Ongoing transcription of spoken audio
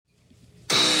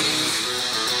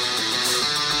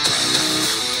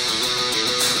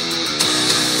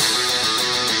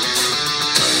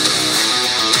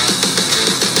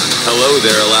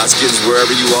there, Alaskans,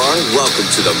 wherever you are. Welcome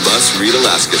to the Must Read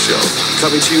Alaska Show.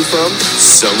 Coming to you from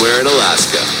somewhere in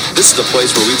Alaska. This is the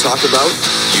place where we talk about,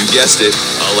 you guessed it,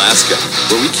 Alaska.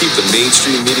 Where we keep the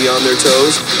mainstream media on their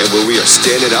toes and where we are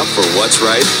standing up for what's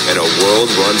right in a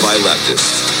world run by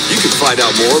leftists. You can find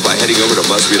out more by heading over to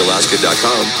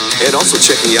mustreadalaska.com and also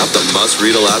checking out the Must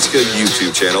Read Alaska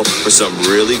YouTube channel for some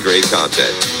really great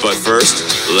content. But first,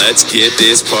 let's get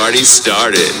this party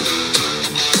started.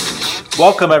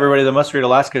 Welcome, everybody, to the Must Read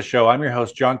Alaska Show. I'm your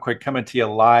host, John Quick, coming to you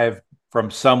live from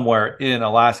somewhere in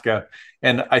Alaska.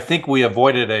 And I think we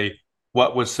avoided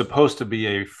what was supposed to be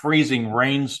a freezing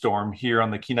rainstorm here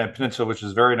on the Kenai Peninsula, which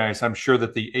is very nice. I'm sure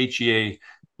that the HEA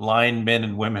line men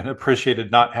and women appreciated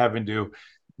not having to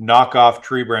knock off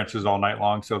tree branches all night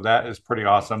long. So that is pretty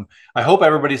awesome. I hope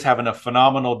everybody's having a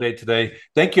phenomenal day today.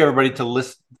 Thank you, everybody,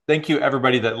 Thank you,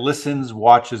 everybody that listens,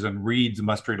 watches, and reads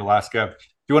Must Read Alaska.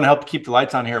 If you want to help keep the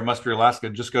lights on here at Must Read Alaska,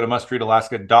 just go to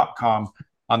mustreadalaska.com.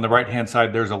 On the right-hand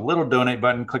side, there's a little donate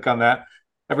button. Click on that.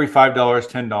 Every $5,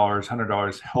 $10,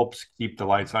 $100 helps keep the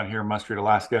lights on here at Must Read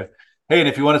Alaska. Hey, and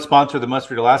if you want to sponsor the Must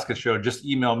Read Alaska Show, just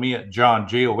email me at john,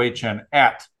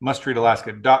 at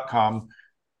mustreadalaska.com,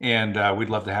 and we'd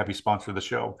love to have you sponsor the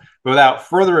show. But without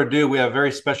further ado, we have a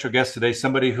very special guest today,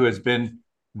 somebody who has been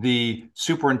the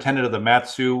superintendent of the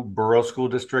Mat-Su Borough School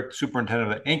District,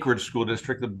 superintendent of the Anchorage School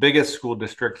District, the biggest school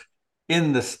district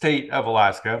in the state of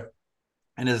Alaska,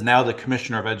 and is now the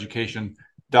Commissioner of Education.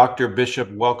 Dr. Bishop,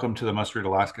 welcome to the Must Read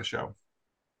Alaska Show.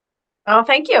 Oh,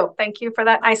 thank you. Thank you for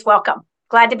that nice welcome.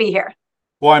 Glad to be here.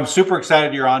 Well, I'm super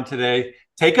excited you're on today.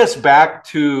 Take us back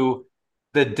to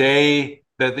the day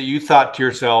that you thought to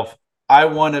yourself, I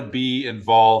want to be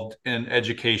involved in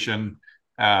education,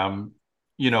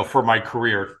 for my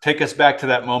career. Take us back to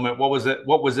that moment. What was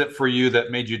it for you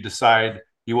that made you decide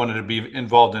you wanted to be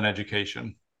involved in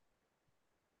education?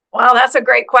 Well, that's a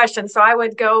great question. So I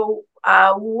would go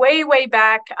way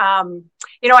back.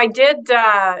 I did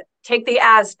take the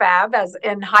ASVAB as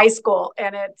in high school,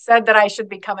 and it said that I should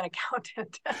become an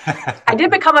accountant. I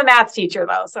did become a math teacher,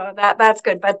 though, so that's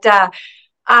good. But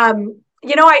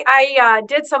I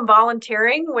did some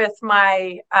volunteering with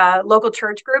my local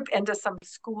church group into some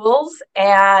schools,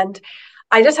 and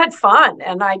I just had fun,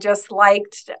 and I just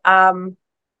liked,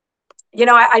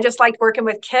 I just liked working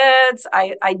with kids.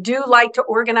 I do like to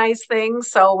organize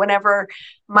things. So whenever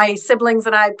my siblings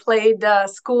and I played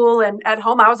school and at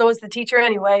home, I was always the teacher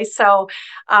anyway. So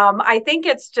I think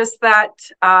it's just that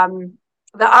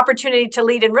the opportunity to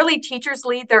lead, and really teachers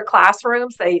lead their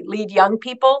classrooms. They lead young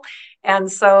people. And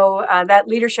so that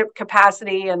leadership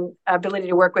capacity and ability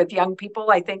to work with young people,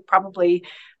 I think probably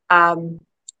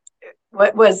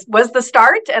was the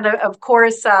start. And of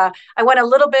course, I went a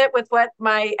little bit with what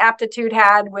my aptitude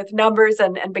had with numbers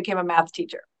and became a math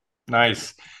teacher.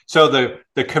 Nice. So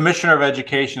the Commissioner of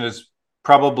Education is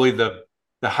probably the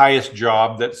highest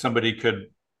job that somebody could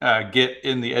get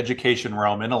in the education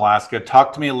realm in Alaska.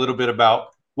 Talk to me a little bit about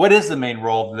what is the main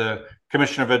role of the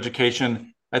Commissioner of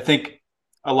Education. I think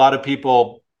a lot of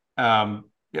people,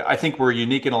 I think we're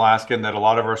unique in Alaska in that a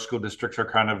lot of our school districts are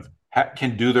kind of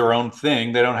can do their own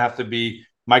thing. They don't have to be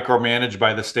micromanaged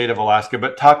by the state of Alaska.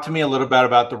 But talk to me a little bit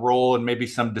about the role and maybe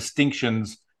some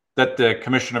distinctions that the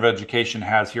Commissioner of Education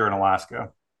has here in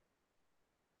Alaska.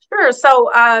 Sure.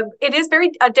 So it is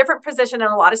a different position in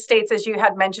a lot of states, as you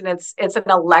had mentioned. It's an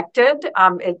elected.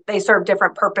 They serve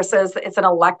different purposes. It's an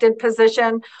elected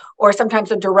position, or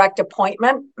sometimes a direct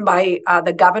appointment by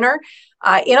the governor.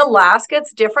 In Alaska,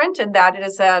 it's different in that it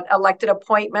is an elected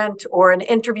appointment or an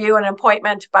interview and an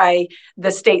appointment by the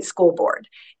state school board.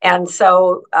 And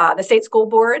so the state school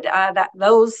board,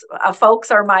 those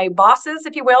folks are my bosses,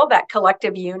 if you will, that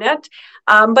collective unit.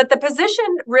 But the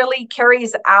position really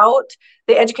carries out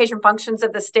the education functions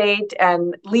of the state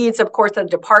and leads, of course, the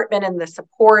department in the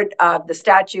support of the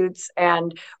statutes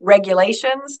and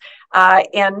regulations,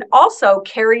 and also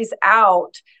carries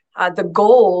out the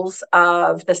goals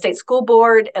of the state school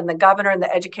board and the governor and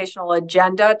the educational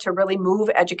agenda to really move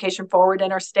education forward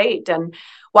in our state. And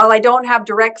while I don't have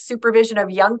direct supervision of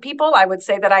young people, I would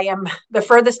say that I am the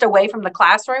furthest away from the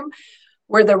classroom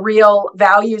where the real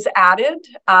value's added.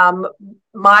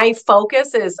 My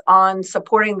focus is on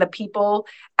supporting the people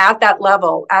at that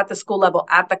level, at the school level,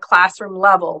 at the classroom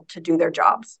level to do their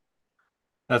jobs.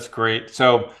 That's great.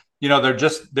 So,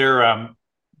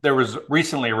 there was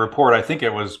recently a report, I think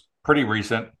it was pretty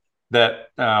recent, that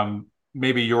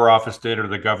maybe your office did or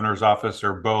the governor's office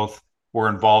or both were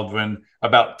involved in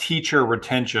about teacher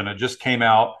retention. It just came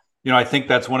out. I think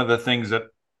that's one of the things that,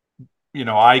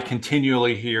 I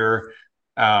continually hear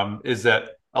is that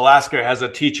Alaska has a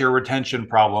teacher retention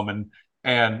problem.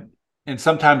 And and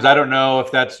sometimes I don't know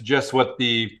if that's just what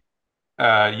the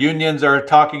unions are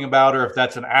talking about or if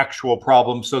that's an actual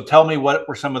problem. So tell me, what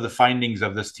were some of the findings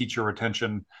of this teacher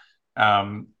retention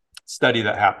study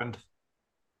that happened?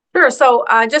 Sure. So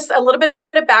just a little bit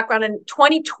of background. In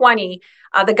 2020,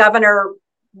 the governor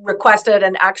requested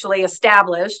and actually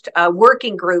established a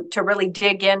working group to really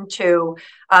dig into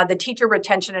the teacher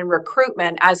retention and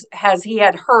recruitment, as he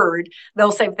had heard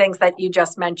those same things that you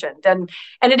just mentioned. And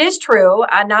it is true,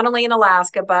 not only in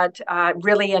Alaska, but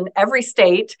really in every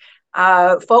state.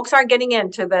 Folks aren't getting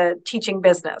into the teaching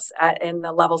business in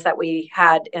the levels that we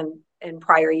had in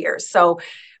prior years. So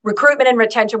recruitment and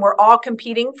retention, we're all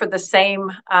competing for the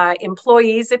same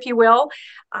employees, if you will.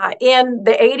 In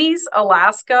the 80s,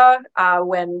 Alaska,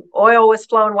 when oil was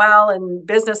flowing well and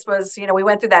business was, we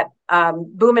went through that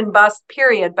boom and bust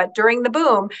period. But during the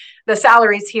boom, the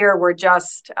salaries here were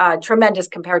just tremendous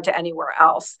compared to anywhere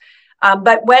else.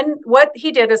 But what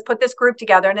he did is put this group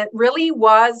together, and it really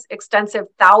was extensive,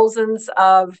 thousands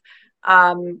of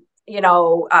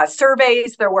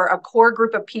surveys. There were a core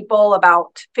group of people,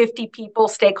 about 50 people,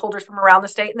 stakeholders from around the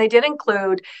state, and they did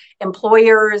include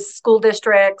employers, school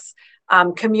districts,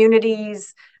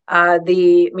 communities,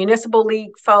 the municipal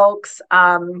league folks,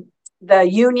 the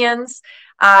unions.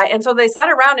 And so they sat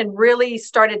around and really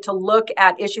started to look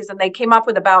at issues, and they came up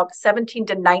with about 17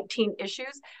 to 19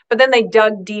 issues, but then they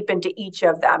dug deep into each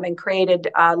of them and created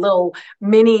little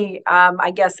mini,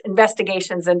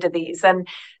 investigations into these. And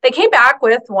they came back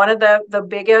with one of the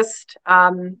biggest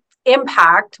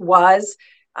impact was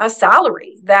a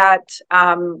salary, that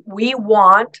we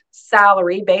want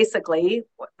salary. Basically,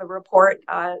 the report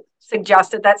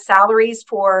suggested that salaries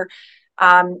for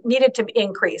needed to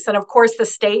increase. And of course, the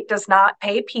state does not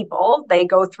pay people. They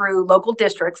go through local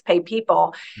districts, pay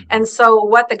people. Mm-hmm. And so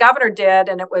what the governor did,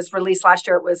 and it was released last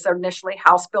year, it was initially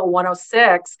House Bill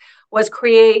 106, was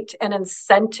create an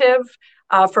incentive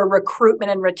for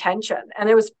recruitment and retention. And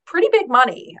it was pretty big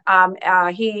money.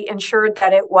 He ensured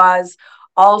that it was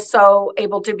also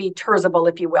able to be TERSable,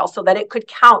 if you will, so that it could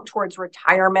count towards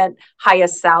retirement,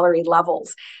 highest salary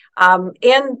levels.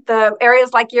 In the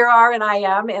areas like you are and I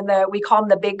am, we call them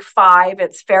the Big Five.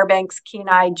 It's Fairbanks,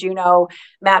 Kenai, Juneau,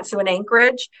 Matsu, and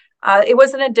Anchorage. It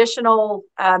was an additional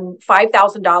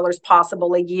 $5,000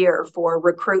 possible a year for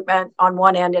recruitment on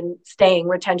one end and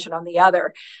retention on the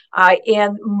other.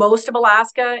 In most of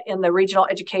Alaska, in the regional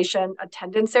education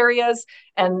attendance areas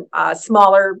and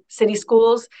smaller city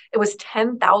schools, it was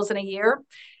 $10,000 a year.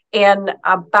 In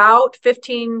about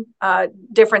 15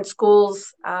 different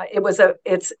schools,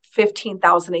 it's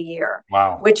 $15,000 a year.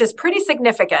 Wow, which is pretty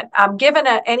significant. Given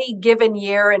any given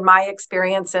year, in my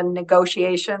experience in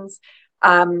negotiations,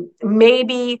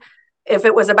 maybe if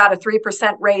it was about a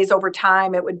 3% raise over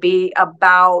time, it would be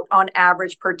about, on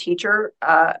average per teacher,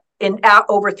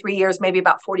 over 3 years, maybe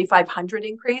about 4,500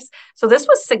 increase. So this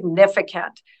was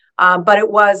significant. But it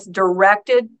was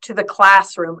directed to the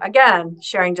classroom, again,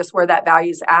 sharing just where that value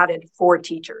is added for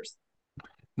teachers.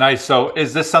 Nice. So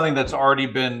is this something that's already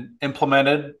been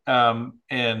implemented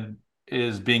and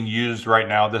is being used right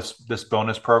now, this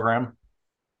bonus program?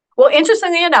 Well,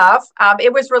 interestingly enough,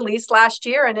 it was released last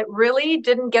year and it really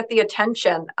didn't get the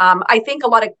attention. I think a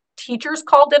lot of teachers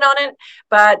called in on it,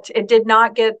 but it did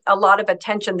not get a lot of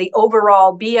attention. The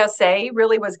overall BSA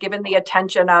really was given the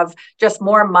attention of just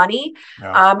more money.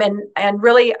 Yeah. And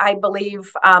really, I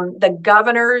believe the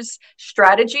governor's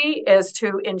strategy is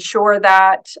to ensure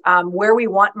that where we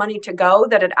want money to go,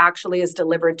 that it actually is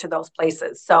delivered to those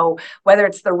places. So whether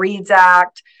it's the READS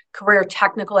Act, career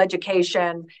technical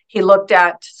education, he looked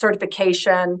at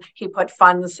certification, he put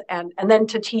funds, and then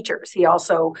to teachers. He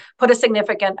also put a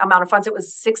significant amount of funds. It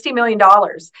was $60 million.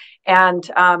 And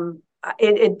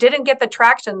it didn't get the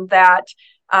traction that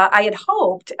I had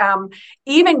hoped,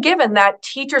 even given that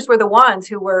teachers were the ones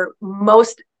who were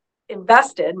most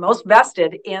vested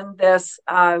in this,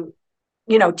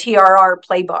 TRR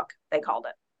playbook, they called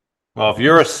it. Well,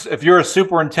 if you're a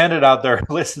superintendent out there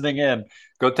listening in,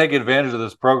 go take advantage of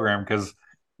this program, because,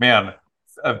 man,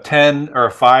 a $10,000 or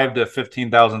a $5,000 to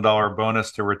 $15,000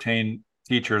 bonus to retain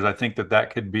teachers, I think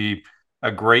that could be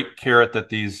a great carrot that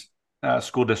these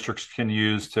school districts can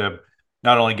use to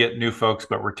not only get new folks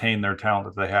but retain their talent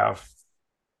that they have.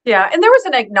 Yeah, and there was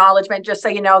an acknowledgement, just so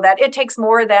you know, that it takes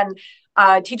more than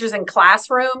teachers in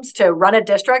classrooms to run a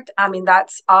district. I mean,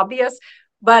 that's obvious.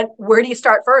 But where do you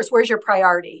start first? Where's your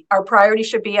priority? Our priority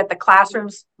should be at the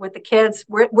classrooms with the kids,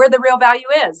 where the real value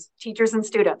is, teachers and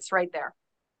students, right there.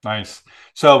 Nice.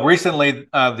 So recently,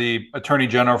 the Attorney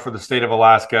General for the state of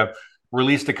Alaska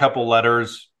released a couple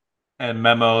letters and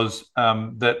memos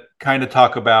that kind of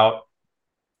talk about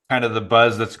kind of the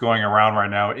buzz that's going around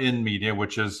right now in media,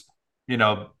 which is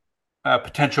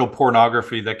potential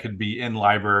pornography that could be in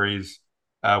libraries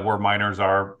where minors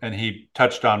are. And he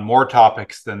touched on more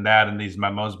topics than that in these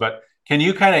memos. But can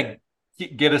you kind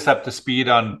of get us up to speed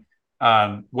on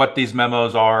what these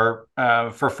memos are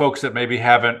for folks that maybe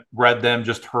haven't read them,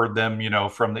 just heard them,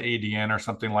 from the ADN or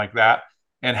something like that,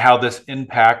 and how this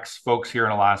impacts folks here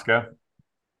in Alaska?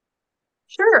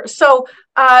 Sure. So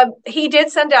he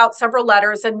did send out several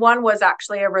letters, and one was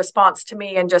actually a response to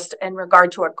me and just in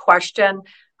regard to a question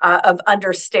of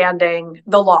understanding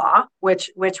the law,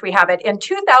 which we have it. In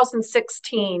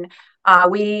 2016,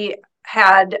 we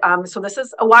had, so this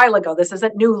is a while ago, this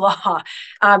isn't new law.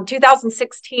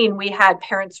 2016, we had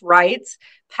parents' rights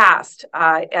passed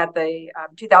at the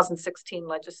 2016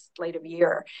 legislative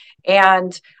year.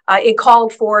 And it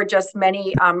called for just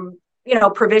many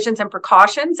provisions and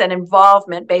precautions and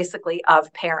involvement basically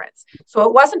of parents. So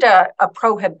it wasn't a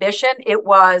prohibition, it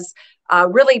was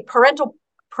really parental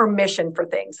permission for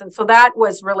things. And so that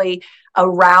was really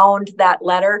around that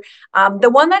letter. The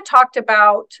one that talked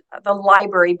about the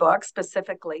library book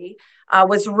specifically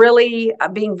was really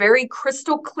being very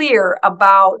crystal clear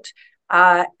about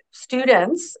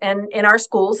students in our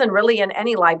schools and really in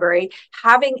any library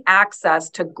having access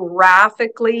to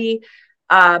graphically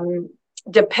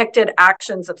depicted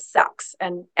actions of sex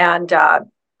and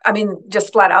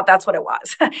just flat out, that's what it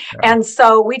was. Yeah. And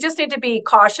so we just need to be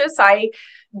cautious. I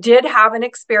did have an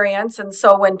experience. And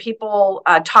so when people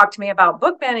talk to me about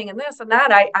book banning and this and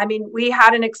that, we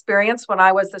had an experience when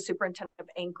I was the superintendent of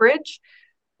Anchorage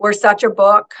where such a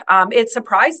book, it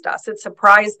surprised us. It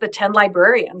surprised the 10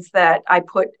 librarians that I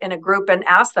put in a group and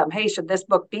asked them, hey, should this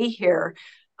book be here?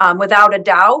 Without a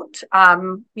doubt,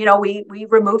 we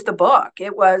removed the book.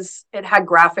 It had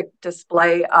graphic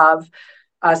display of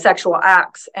sexual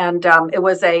acts, and it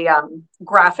was a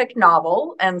graphic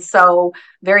novel, and so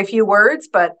very few words,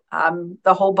 but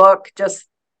the whole book just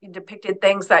depicted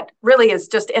things that really is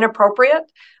just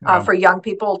inappropriate for young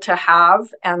people to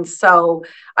have. And so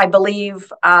I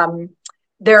believe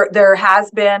there has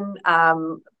been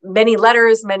many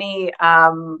letters, many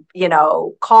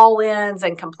call-ins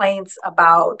and complaints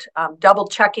about double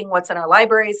checking what's in our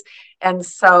libraries. And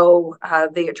so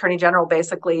the Attorney General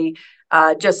basically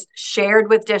just shared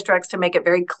with districts to make it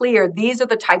very clear these are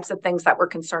the types of things that we're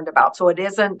concerned about. So it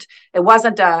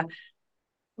wasn't a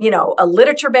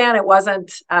literature ban. It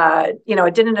wasn't,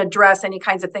 it didn't address any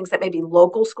kinds of things that maybe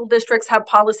local school districts have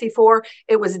policy for.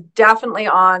 It was definitely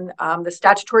on the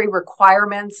statutory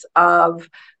requirements of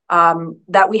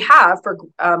that we have for,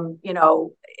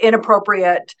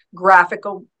 inappropriate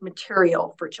graphical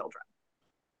material for children.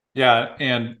 Yeah.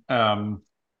 And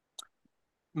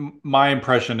my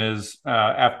impression is,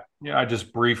 I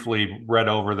just briefly read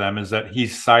over them, is that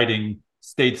he's citing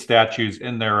state statutes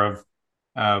in there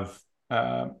of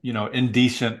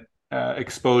indecent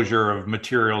exposure of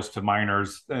materials to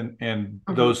minors and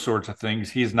mm-hmm. those sorts of things.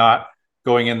 He's not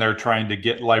going in there trying to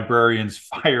get librarians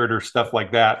fired or stuff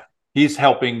like that. He's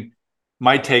helping.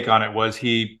 My take on it was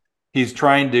he's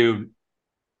trying to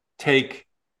take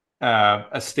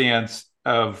a stance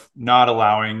of not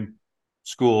allowing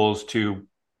schools to,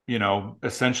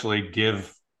 essentially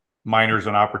give minors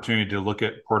an opportunity to look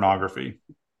at pornography.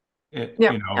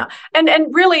 Yeah.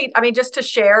 And really, just to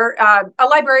share, a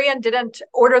librarian didn't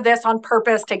order this on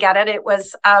purpose to get it. It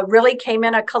was really came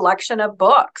in a collection of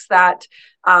books that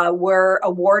were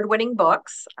award-winning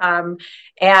books.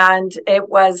 And it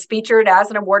was featured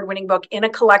as an award-winning book in a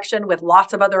collection with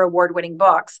lots of other award-winning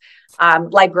books.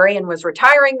 Librarian was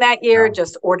retiring that year,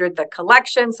 just ordered the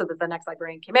collection so that the next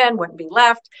librarian came in, wouldn't be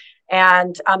left.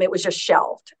 And it was just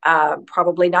shelved,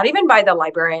 probably not even by the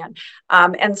librarian.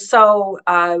 And so,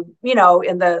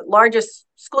 in the largest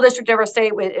school district of our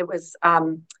state, it was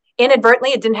inadvertently,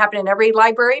 it didn't happen in every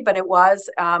library, but it was,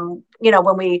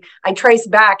 when I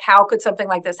traced back, how could something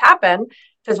like this happen?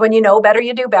 Because when you know better,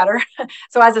 you do better.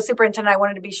 So as a superintendent, I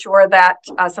wanted to be sure that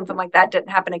something like that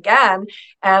didn't happen again.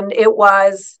 And it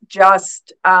was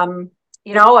just,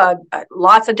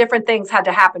 lots of different things had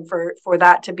to happen for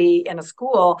that to be in a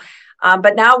school.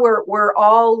 But now we're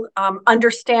all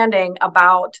understanding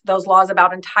about those laws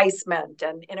about enticement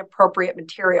and inappropriate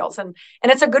materials. And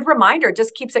it's a good reminder, it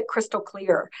just keeps it crystal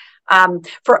clear.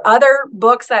 For other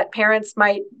books that parents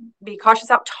might be cautious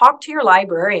about, talk to your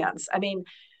librarians.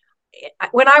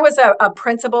 When I was a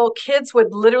principal, kids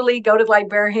would literally go to the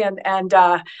librarian, and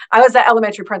I was the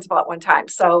elementary principal at one time.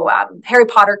 So Harry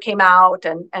Potter came out,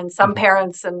 and some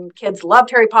parents and kids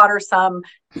loved Harry Potter. Some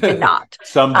did not.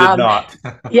 Some did not.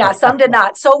 Yeah, some did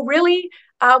not. So really,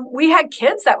 We had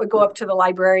kids that would go up to the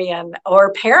librarian,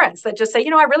 or parents that just say,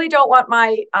 I really don't want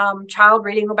my child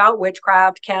reading about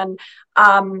witchcraft.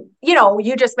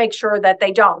 You just make sure that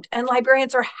they don't. And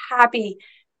librarians are happy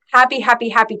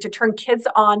to turn kids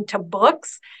on to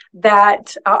books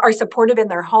that are supportive in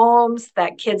their homes,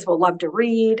 that kids will love to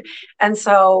read. And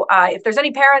so if there's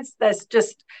any parents that's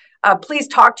just, please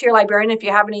talk to your librarian if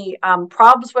you have any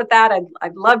problems with that.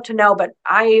 I'd love to know, but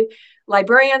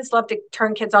librarians love to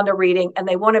turn kids on to reading, and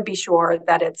they want to be sure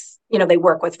that it's, they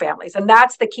work with families. And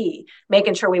that's the key,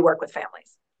 making sure we work with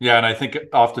families. Yeah. And I think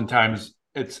oftentimes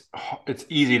it's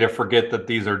easy to forget that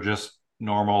these are just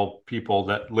normal people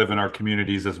that live in our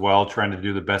communities as well, trying to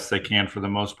do the best they can for the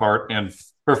most part. And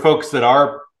for folks that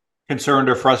are concerned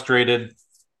or frustrated,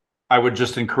 I would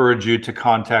just encourage you to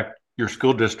contact your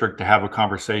school district to have a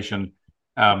conversation.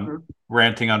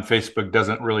 Ranting on Facebook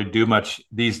doesn't really do much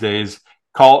these days.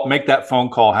 Make that phone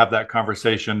call, have that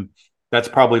conversation. That's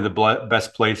probably the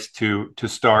best place to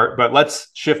start. But let's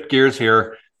shift gears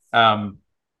here.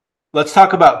 Let's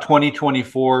talk about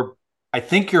 2024. I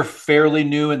think you're fairly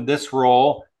new in this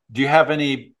role. Do you have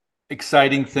any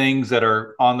exciting things that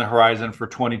are on the horizon for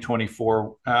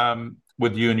 2024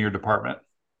 with you and your department?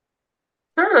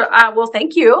 Sure. Well,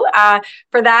 thank you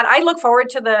for that. I look forward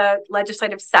to the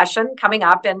legislative session coming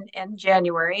up in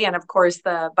January, and of course,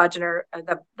 the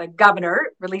governor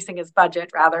releasing his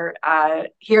budget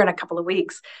here in a couple of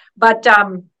weeks. But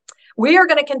we are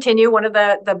going to continue one of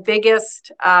the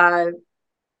biggest.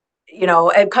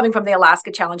 Coming from the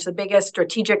Alaska Challenge, the biggest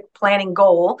strategic planning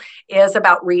goal is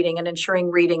about reading and ensuring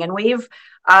reading. And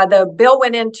the bill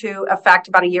went into effect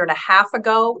about a year and a half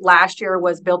ago. Last year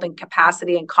was building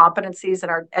capacity and competencies in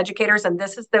our educators. And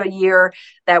this is the year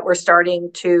that we're starting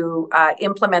to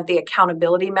implement the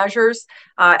accountability measures,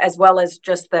 as well as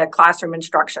just the classroom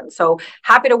instruction. So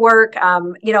happy to work.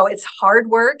 It's hard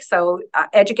work. So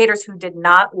educators who did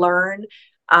not learn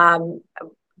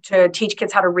to teach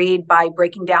kids how to read by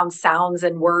breaking down sounds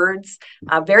and words.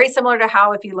 Very similar to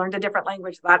how if you learned a different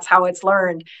language, that's how it's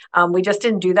learned. We just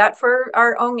didn't do that for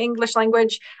our own English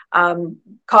language.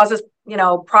 Causes,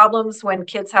 problems when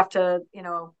kids have to,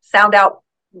 sound out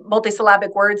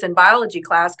multisyllabic words in biology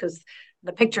class because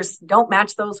the pictures don't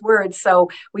match those words. So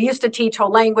we used to teach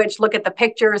whole language, look at the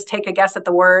pictures, take a guess at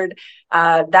the word.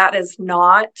 That is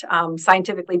not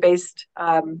scientifically based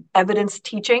evidence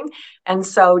teaching. And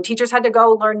so teachers had to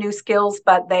go learn new skills,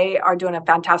 but they are doing a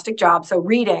fantastic job. So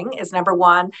reading is number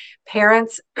one.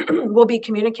 Parents will be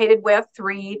communicated with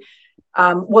the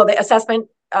assessment,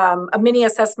 a mini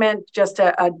assessment, just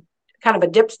a kind of a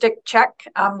dipstick check,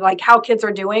 like how kids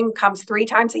are doing, comes 3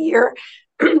 times a year.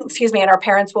 Excuse me, and our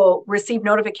parents will receive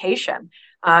notification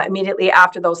immediately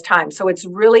after those times. So it's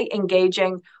really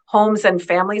engaging homes and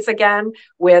families again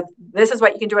with, this is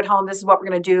what you can do at home, this is what we're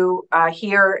going to do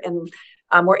here, and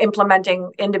we're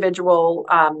implementing individual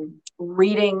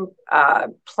reading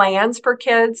plans for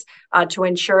kids to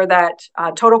ensure that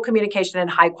total communication and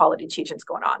high quality teaching is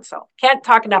going on. So can't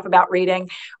talk enough about reading.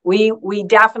 We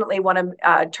definitely want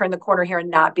to turn the corner here and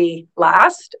not be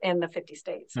last in the 50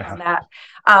 states on that.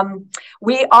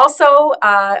 We also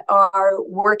are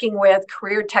working with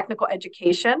career technical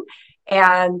education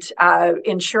and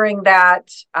ensuring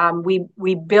that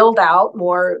we build out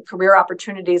more career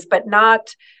opportunities, but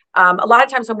not a lot of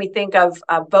times when we think of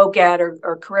voc ed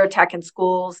or career tech in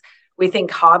schools, we think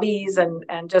hobbies and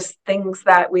just things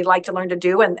that we like to learn to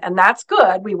do. And that's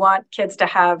good. We want kids to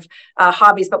have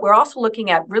hobbies, but we're also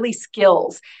looking at really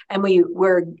skills. And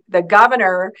the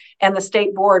governor and the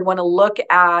state board want to look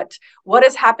at what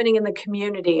is happening in the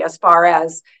community as far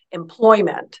as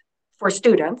employment for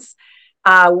students.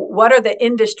 What are the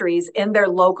industries in their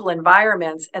local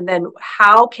environments? And then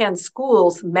how can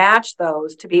schools match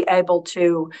those to be able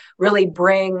to really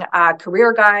bring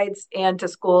career guides into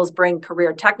schools, bring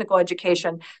career technical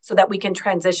education so that we can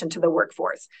transition to the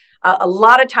workforce? A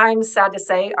lot of times, sad to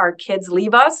say, our kids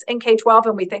leave us in K-12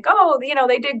 and we think,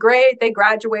 they did great, they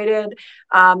graduated,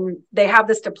 they have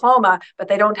this diploma, but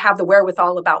they don't have the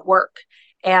wherewithal about work.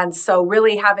 And so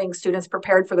really having students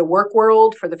prepared for the work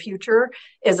world for the future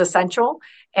is essential.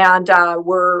 And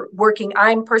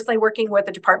I'm personally working with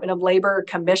the Department of Labor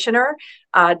Commissioner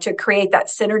to create that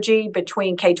synergy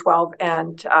between K-12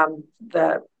 and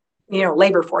the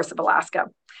labor force of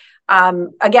Alaska.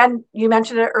 Again, you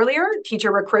mentioned it earlier,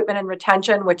 teacher recruitment and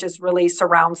retention, which is really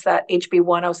surrounds that HB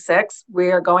 106.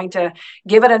 We are going to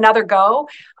give it another go,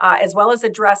 as well as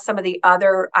address some of the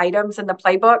other items in the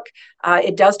playbook.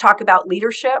 It does talk about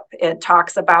leadership. It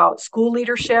talks about school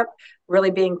leadership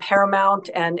really being paramount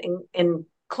and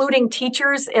including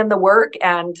teachers in the work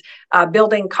and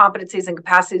building competencies and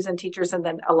capacities in teachers and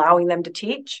then allowing them to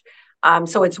teach.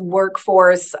 So it's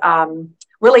workforce,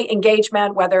 really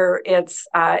engagement, whether it's,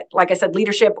 like I said,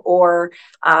 leadership or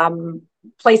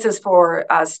places for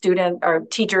student or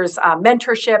teachers,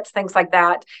 mentorships, things like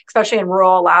that, especially in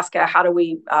rural Alaska. How do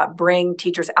we bring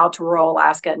teachers out to rural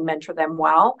Alaska and mentor them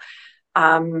well?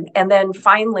 And then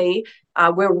finally,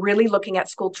 we're really looking at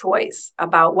school choice,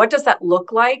 about what does that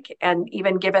look like? And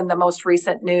even given the most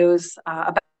recent news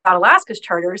about Alaska's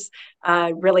charters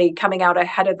really coming out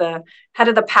ahead of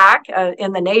the pack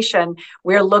in the nation,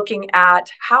 we're looking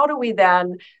at how do we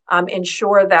then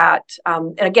ensure that,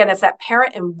 and again, it's that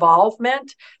parent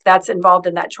involvement that's involved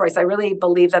in that choice. I really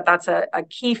believe that that's a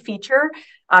key feature.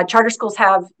 Charter schools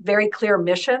have very clear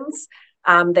missions.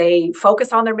 They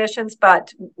focus on their missions,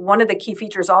 but one of the key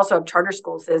features also of charter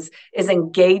schools is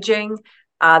engaging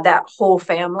that whole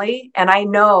family. And I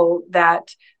know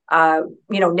that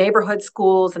neighborhood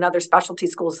schools and other specialty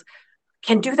schools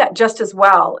can do that just as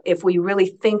well if we really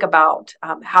think about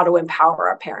how to empower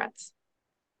our parents.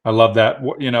 I love that.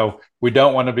 We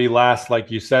don't want to be last,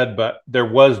 like you said, but there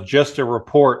was just a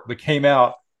report that came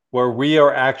out where we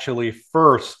are actually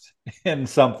first in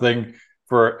something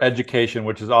for education,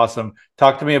 which is awesome.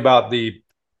 Talk to me about the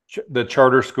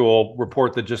charter school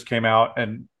report that just came out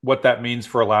and what that means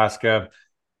for Alaska,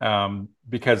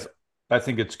 because I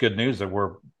think it's good news that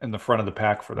we're in the front of the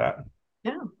pack for that.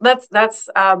 Yeah, that's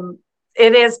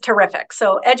it is terrific.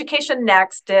 So Education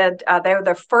Next they were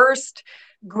the first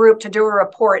group to do a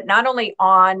report, not only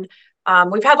on,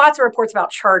 we've had lots of reports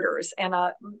about charters, and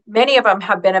many of them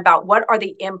have been about what are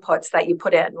the inputs that you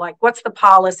put in, like what's the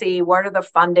policy, what are the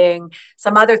funding,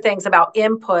 some other things about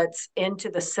inputs into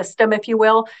the system, if you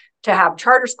will, to have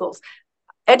charter schools.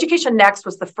 Education Next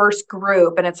was the first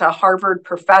group, and it's a Harvard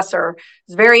professor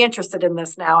who's very interested in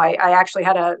this now. I actually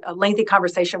had a lengthy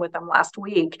conversation with him last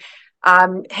week.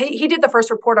 He did the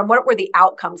first report on what were the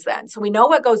outcomes then. So we know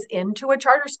what goes into a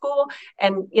charter school,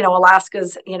 and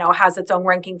Alaska's has its own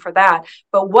ranking for that.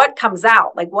 But what comes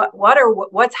out, like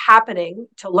what's happening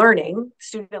to learning,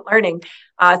 student learning,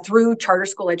 through charter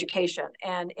school education.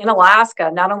 And in Alaska,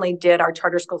 not only did our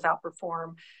charter schools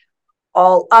outperform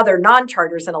all other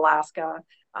non-charters in Alaska,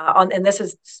 and this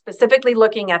is specifically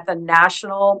looking at the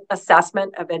National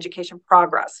Assessment of Education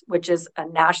Progress, which is a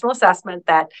national assessment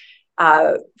that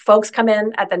folks come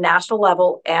in at the national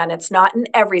level, and it's not in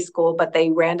every school, but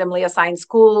they randomly assign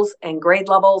schools and grade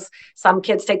levels. Some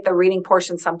kids take the reading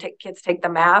portion, some kids take the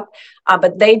math,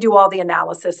 but they do all the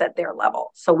analysis at their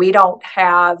level. So we don't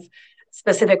have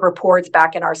specific reports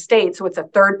back in our state. So it's a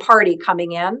third party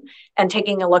coming in and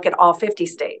taking a look at all 50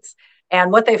 states. And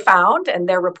what they found in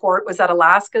their report was that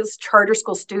Alaska's charter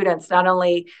school students not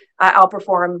only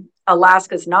outperform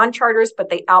Alaska's non-charters, but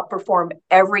they outperform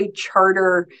every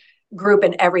charter group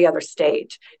in every other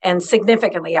state, and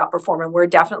significantly outperform. And we're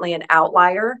definitely an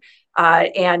outlier,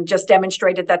 and just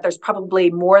demonstrated that there's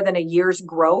probably more than a year's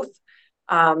growth,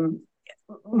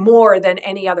 more than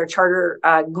any other charter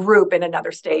group in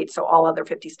another state. So all other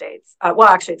 50 states. Well,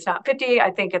 actually, it's not 50.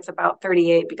 I think it's about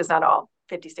 38, because not all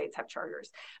 50 states have charters,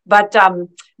 but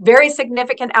very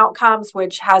significant outcomes,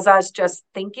 which has us just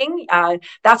thinking.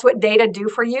 That's what data do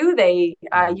for you.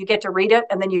 You get to read it,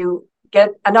 and then you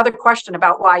get another question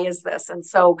about why is this? And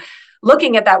so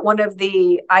looking at that, one of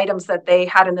the items that they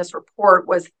had in this report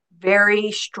was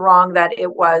very strong, that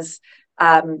it was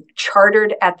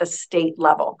chartered at the state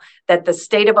level, that the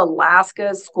state of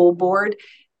Alaska school board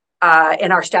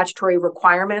in our statutory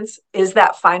requirements is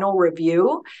that final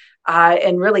review,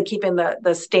 and really keeping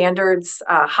the standards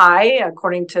high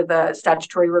according to the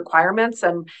statutory requirements.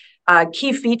 And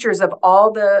key features of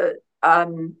all the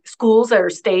schools or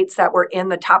states that were in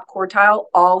the top quartile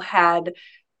all had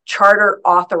charter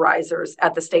authorizers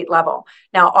at the state level.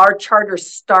 Now, our charters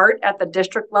start at the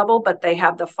district level, but they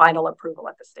have the final approval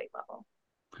at the state level.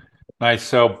 Nice.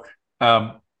 So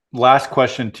last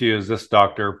question to you is this,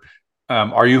 Doctor.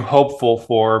 Are you hopeful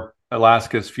for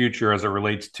Alaska's future as it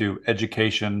relates to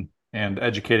education and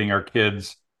educating our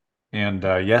kids? And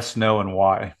yes, no, and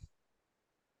why?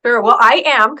 Sure. Well, I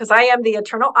am, because I am the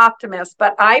eternal optimist,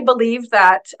 but I believe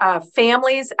that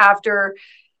families, after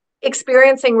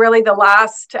experiencing really the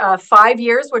last 5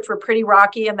 years, which were pretty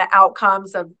rocky, and the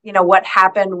outcomes of, what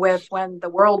happened with when the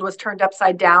world was turned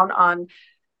upside down on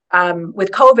with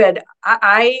COVID,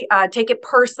 I take it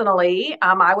personally.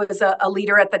 I was a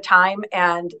leader at the time,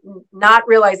 and not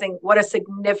realizing what a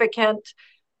significant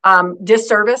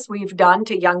disservice we've done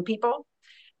to young people.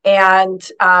 And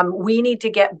we need to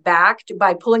get back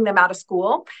by pulling them out of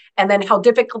school, and then how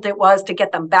difficult it was to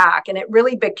get them back. And it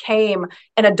really became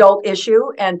an adult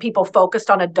issue, and people focused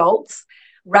on adults.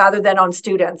 rather than on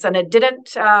students. And it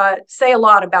didn't say a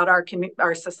lot about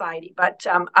our society. But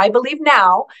I believe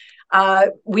now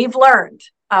we've learned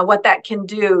what that can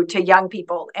do to young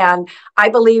people. And I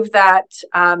believe that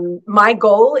my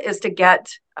goal is to get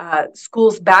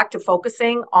schools back to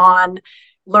focusing on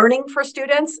learning for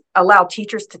students, allow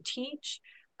teachers to teach.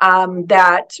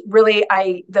 That really,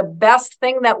 the best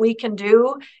thing that we can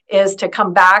do is to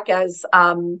come back as,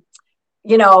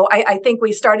 I think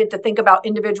we started to think about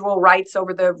individual rights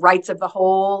over the rights of the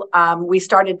whole. We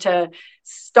started to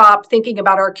stop thinking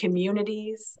about our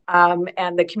communities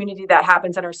and the community that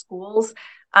happens in our schools.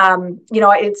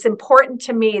 It's important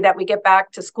to me that we get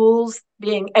back to schools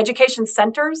being education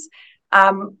centers.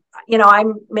 I'm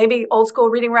maybe old school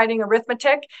reading, writing,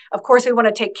 arithmetic. Of course, we want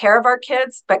to take care of our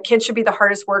kids, but kids should be the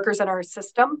hardest workers in our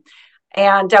system.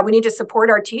 And we need to support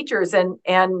our teachers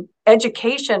and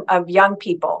education of young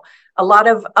people. A lot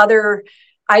of other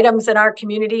items in our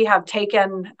community have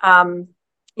taken,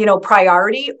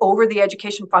 priority over the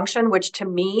education function, which to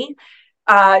me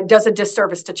does a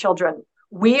disservice to children.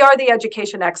 We are the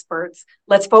education experts.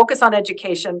 Let's focus on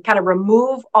education, kind of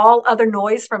remove all other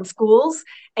noise from schools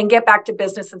and get back to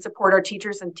business and support our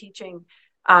teachers and teaching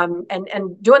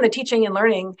and doing the teaching and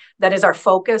learning that is our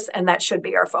focus, and that should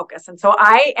be our focus. And so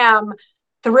I am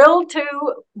thrilled to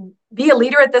be a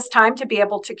leader at this time, to be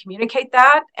able to communicate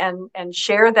that and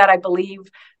share that I believe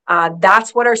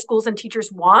that's what our schools and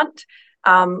teachers want.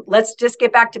 Let's just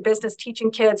get back to business,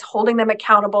 teaching kids, holding them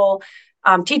accountable.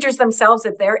 Teachers themselves,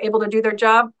 if they're able to do their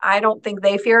job, I don't think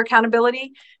they fear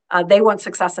accountability. They want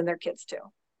success in their kids too.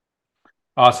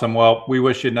 Awesome. Well, we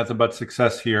wish you nothing but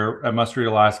success here at Must Read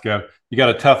Alaska. You got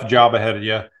a tough job ahead of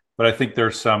you, but I think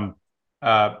there's some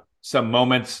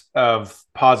moments of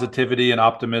positivity and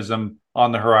optimism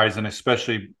on the horizon,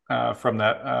 especially from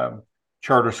that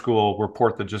charter school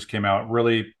report that just came out.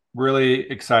 Really, really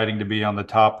exciting to be on the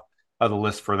top of the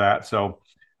list for that. So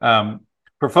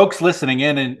for folks listening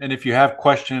in, and if you have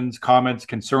questions, comments,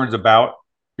 concerns about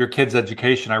your kids'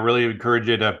 education, I really encourage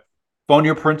you to phone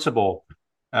your principal,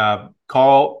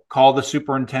 call the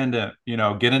superintendent,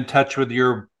 get in touch with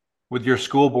your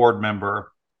school board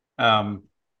member.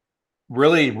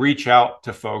 Really reach out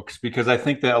to folks, because I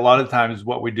think that a lot of times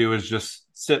what we do is just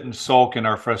sit and sulk in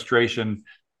our frustration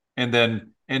and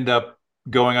then end up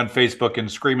going on Facebook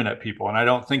and screaming at people. And I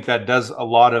don't think that does a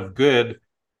lot of good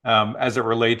as it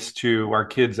relates to our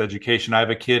kids' education. I have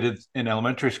a kid in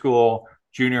elementary school,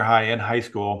 junior high, and high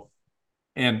school.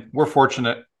 And we're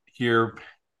fortunate here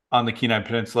on the Kenai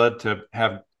Peninsula to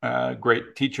have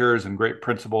great teachers and great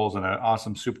principals and an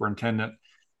awesome superintendent.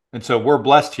 And so we're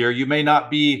blessed here. You may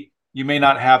not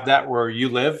have that where you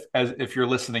live, as if you're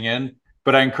listening in,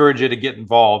 but I encourage you to get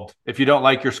involved. If you don't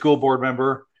like your school board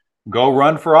member, go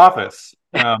run for office.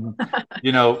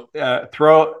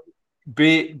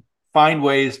 Find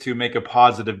ways to make a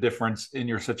positive difference in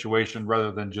your situation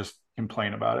rather than just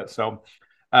complain about it. So,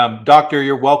 Doctor,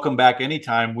 you're welcome back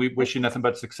anytime. We wish you nothing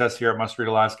but success here at Must Read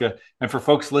Alaska. And for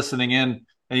folks listening in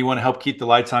and you want to help keep the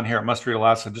lights on here at Must Read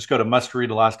Alaska, just go to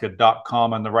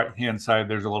mustreadalaska.com. On the right-hand side,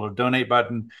 there's a little donate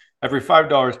button. Every $5,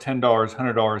 $10,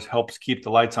 $100 helps keep the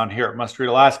lights on here at Must Read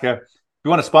Alaska. If you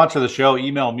want to sponsor the show,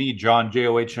 email me, John,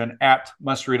 John, at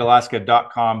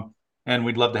mustreadalaska.com, and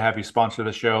we'd love to have you sponsor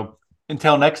the show.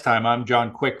 Until next time, I'm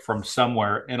John Quick from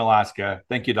somewhere in Alaska.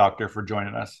 Thank you, Doctor, for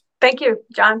joining us. Thank you,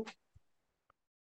 John.